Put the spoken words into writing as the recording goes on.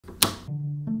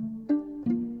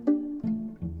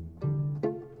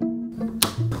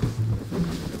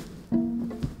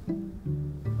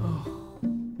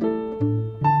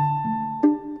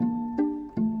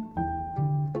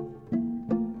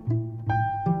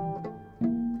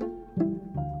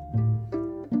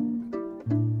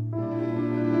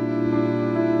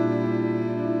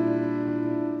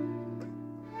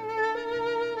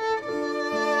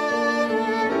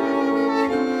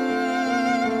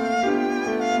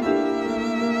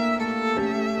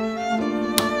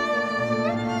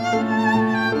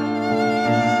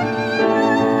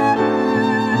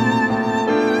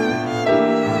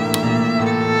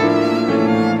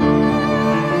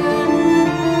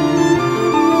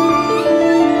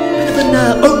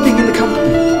opening in the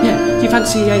company. Yeah, do you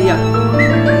fancy a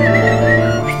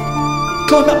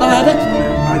climb up the ladder?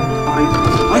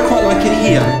 I quite like it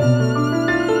here.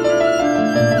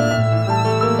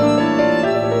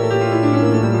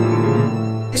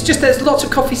 It's just there's lots of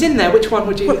coffees in there. Which one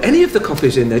would you? Well, any of the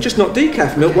coffee's in there, just not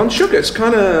decaf milk, 1 sugar. It's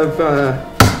kind of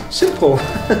simple.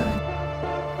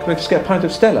 Can I just get a pint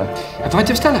of Stella? A pint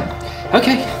of Stella.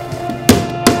 Okay.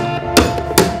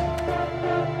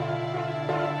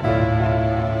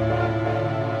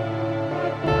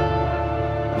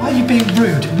 Why are you being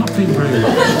rude? I'm not being rude.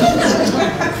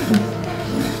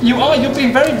 You are. You're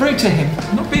being very rude to him.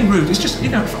 I'm not being rude. It's just, you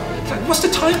know, what's the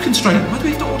time constraint? Why do we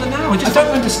have to order now? I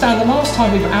don't understand. The last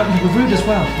time we were out, you were rude as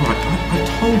well. Right, I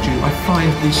told you I find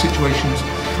these situations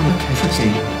kind of tricky,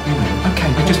 you know. Okay.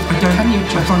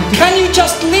 Can you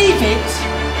just leave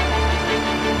it?